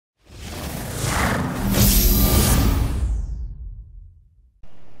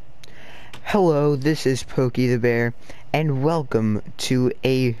Hello, this is Pokey the Bear, and welcome to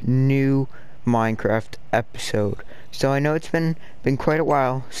a new Minecraft episode. So I know it's been quite a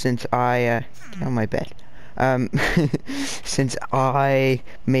while since I get on my bed. Since I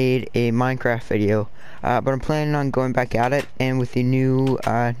made a Minecraft video, but I'm planning on going back at it. And with the new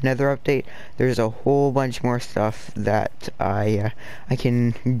Nether update, there's a whole bunch more stuff that I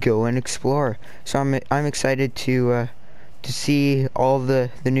can go and explore. So I'm excited to see all the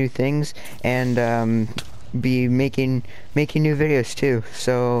new things and be making new videos too.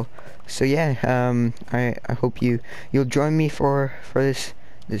 So yeah, I hope you'll join me for this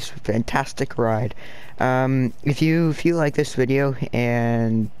fantastic ride. If you like this video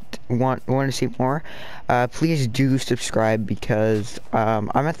and want to see more, please do subscribe, because I'm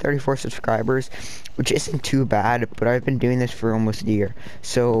at 34 subscribers, which isn't too bad, but I've been doing this for almost a year.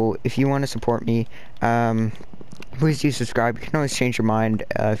 So if you want to support me, please do subscribe. You can always change your mind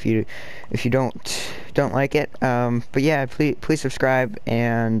if you don't like it. But yeah, please subscribe,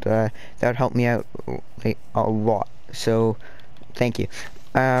 and that would help me out like a lot. So thank you.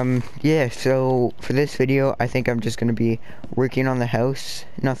 Yeah, so for this video, I think I'm just gonna be working on the house.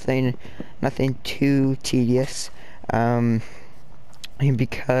 Nothing too tedious.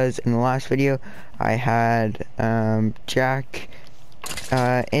 Because in the last video I had Jack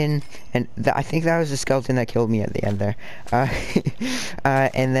in, and I think that was the skeleton that killed me at the end there.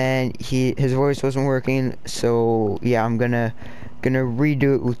 And then his voice wasn't working, so yeah, I'm gonna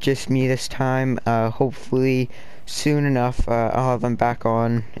redo it with just me this time. Hopefully soon enough I'll have him back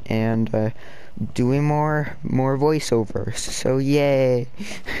on and doing more voiceovers. So yay.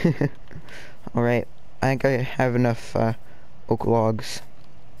 All right, I think I have enough oak logs,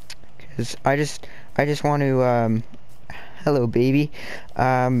 because I just want to hello baby.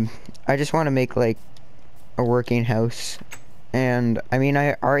 I just want to make like a working house, and I mean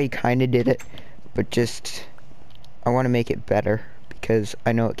I already kind of did it, but just I want to make it better, because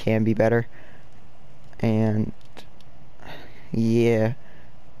I know it can be better. And yeah,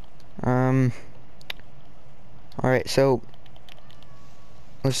 alright, so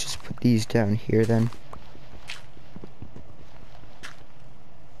let's just put these down here then.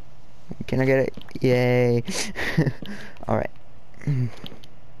 Can I get it? Yay. Alright.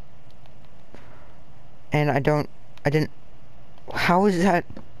 And I didn't, how did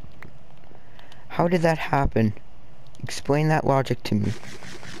that happen? Explain that logic to me.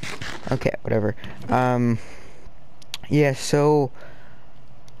 Okay, whatever. Yeah, so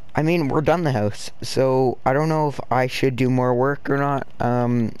I mean, we're done the house, so I don't know if I should do more work or not.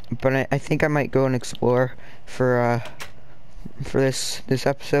 But I think I might go and explore for this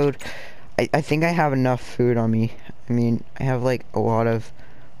episode. I think I have enough food on me. I mean, I have like a lot of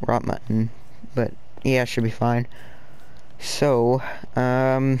raw mutton, but yeah, it should be fine. So,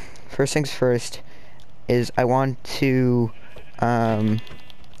 first things first is I want to,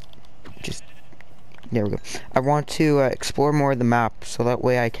 just, there we go. I want to explore more of the map, so that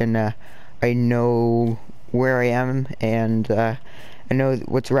way I can, I know where I am, and I know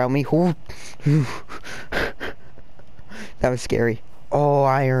what's around me. That was scary. Oh,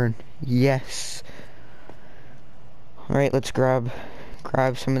 iron. Yes. Alright, let's grab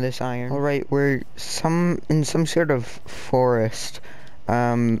some of this iron. Alright, we're in some sort of forest.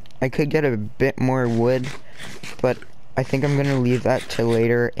 I could get a bit more wood, but I think I'm gonna leave that till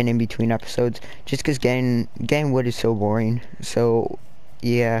later and in between episodes, just because getting wood is so boring. So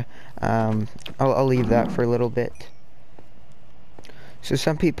yeah, I'll leave that for a little bit. So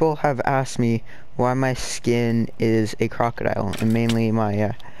some people have asked me why my skin is a crocodile, and mainly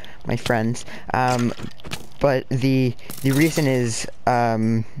my my friends. But the reason is,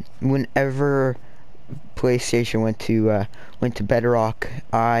 whenever PlayStation went to Bedrock,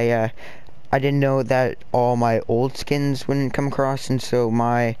 I didn't know that all my old skins wouldn't come across, and so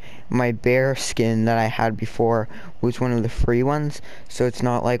my bear skin that I had before was one of the free ones, so it's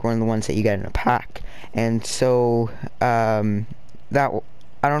not like one of the ones that you get in a pack. And so that,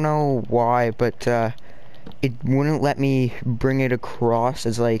 I don't know why, but it wouldn't let me bring it across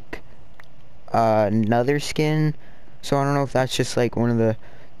as like another skin. So I don't know if that's just like one of the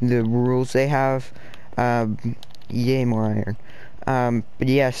rules they have. Yay, more iron. But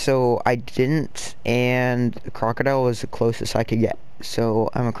yeah, so I didn't, and the crocodile was the closest I could get. So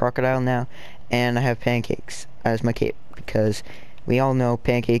I'm a crocodile now, and I have pancakes as my cape, because we all know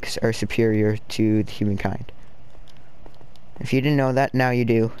pancakes are superior to the humankind. If you didn't know that, now you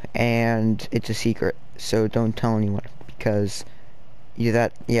do, and it's a secret, so don't tell anyone, because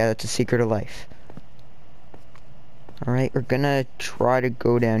that's a secret of life. Alright, we're gonna try to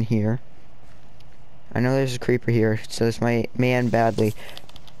go down here. I know there's a creeper here, so this may end badly.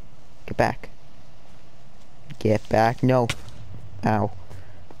 Get back. Get back. No. Ow.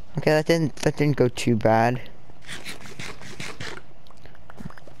 Okay, that didn't go too bad.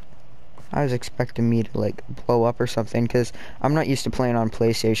 I was expecting me to like blow up or something, because I'm not used to playing on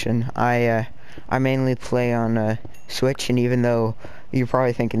PlayStation. I mainly play on Switch, and even though you're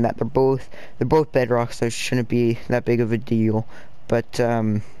probably thinking that they're both Bedrock, so it shouldn't be that big of a deal, but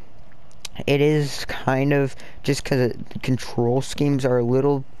it is kind of, just because the control schemes are a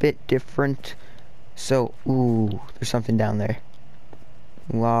little bit different. So, ooh, there's something down there.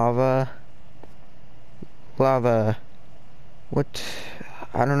 Lava. Lava. What?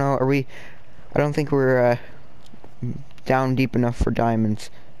 I don't know. I don't think we're down deep enough for diamonds.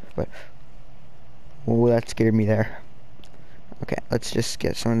 But, oh, that scared me there. Okay, let's just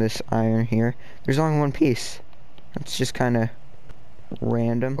get some of this iron here. There's only one piece. That's just kind of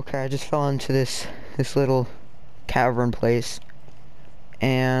random. Okay, I just fell into this little cavern place,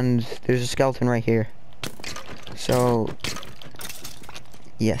 and there's a skeleton right here. So,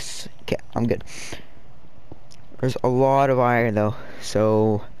 yes. Okay, I'm good. There's a lot of iron though,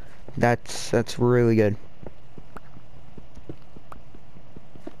 so that's really good.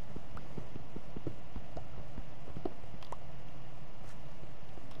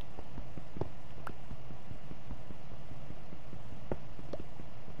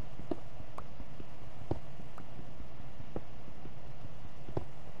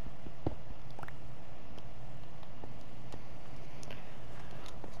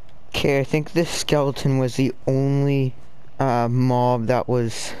 Okay, I think this skeleton was the only mob that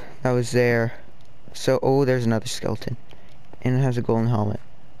was there. So, oh, there's another skeleton, and it has a golden helmet.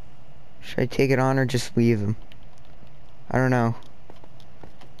 Should I take it on or just leave him? I don't know.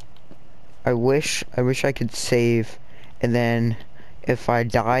 I wish I could save, and then if I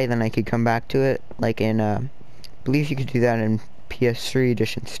die, then I could come back to it. Like in, I believe you could do that in PS3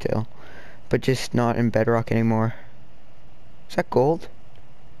 edition still, but just not in Bedrock anymore. Is that gold?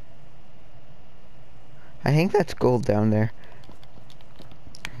 I think that's gold down there.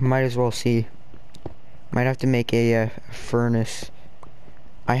 Might as well see. Might have to make a furnace.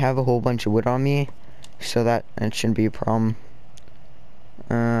 I have a whole bunch of wood on me, so that shouldn't be a problem.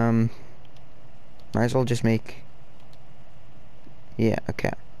 Might as well just make. Yeah,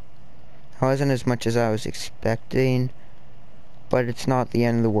 okay. That wasn't as much as I was expecting, but it's not the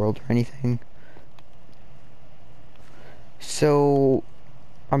end of the world or anything. So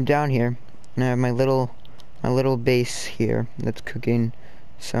I'm down here, and I have my little base here that's cooking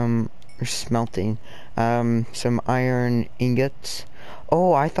some, or smelting, some iron ingots.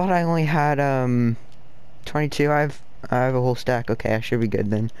 Oh, I thought I only had 22. I have a whole stack. Okay, I should be good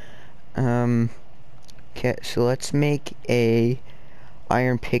then. Okay, so let's make a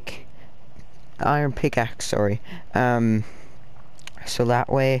iron pickaxe, sorry. So that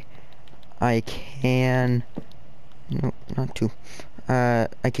way I can, no, not two.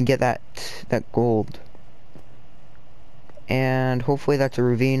 I can get that gold. And hopefully that's a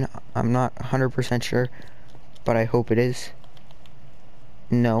ravine. I'm not 100% sure, but I hope it is.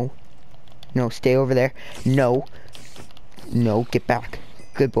 No. No, stay over there. No. No, get back.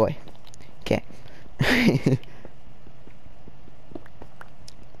 Good boy. Okay.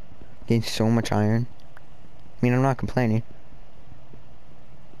 Getting so much iron. I mean, I'm not complaining.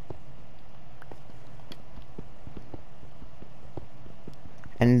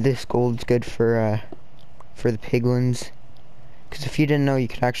 And this gold's good for the piglins. Because if you didn't know, you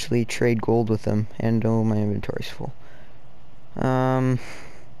could actually trade gold with them. And oh, my inventory's full. I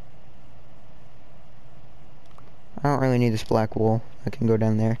don't really need this black wool. I can go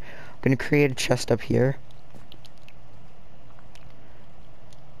down there. I'm gonna create a chest up here.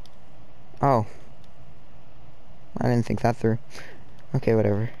 Oh. I didn't think that through. Okay,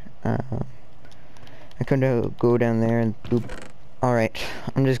 whatever. I'm gonna go down there and boop. Alright,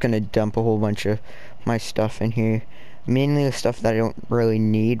 I'm just gonna dump a whole bunch of my stuff in here. Mainly the stuff that I don't really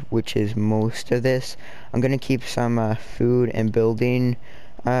need, which is most of this. I'm gonna keep some food and building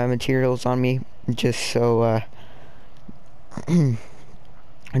materials on me, just so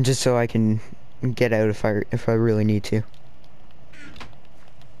just so I can get out if I really need to.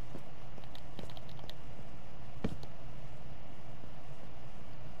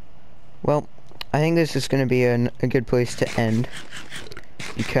 Well, I think this is gonna be a good place to end,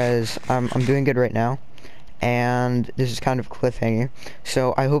 because I'm doing good right now. And this is kind of a cliffhanger,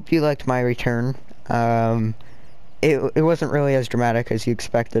 so I hope you liked my return. It wasn't really as dramatic as you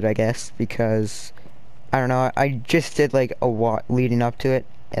expected, I guess, because I don't know, I just did like a lot leading up to it,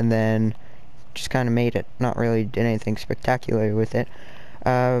 and then just kind of made it. Not really did anything spectacular with it.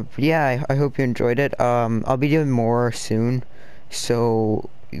 But yeah, I hope you enjoyed it. I'll be doing more soon, so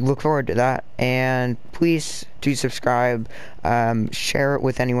look forward to that, and please do subscribe. Share it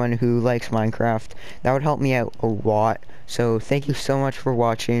with anyone who likes Minecraft. That would help me out a lot. So thank you so much for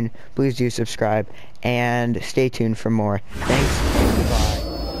watching. Please do subscribe and stay tuned for more. Thanks. Goodbye.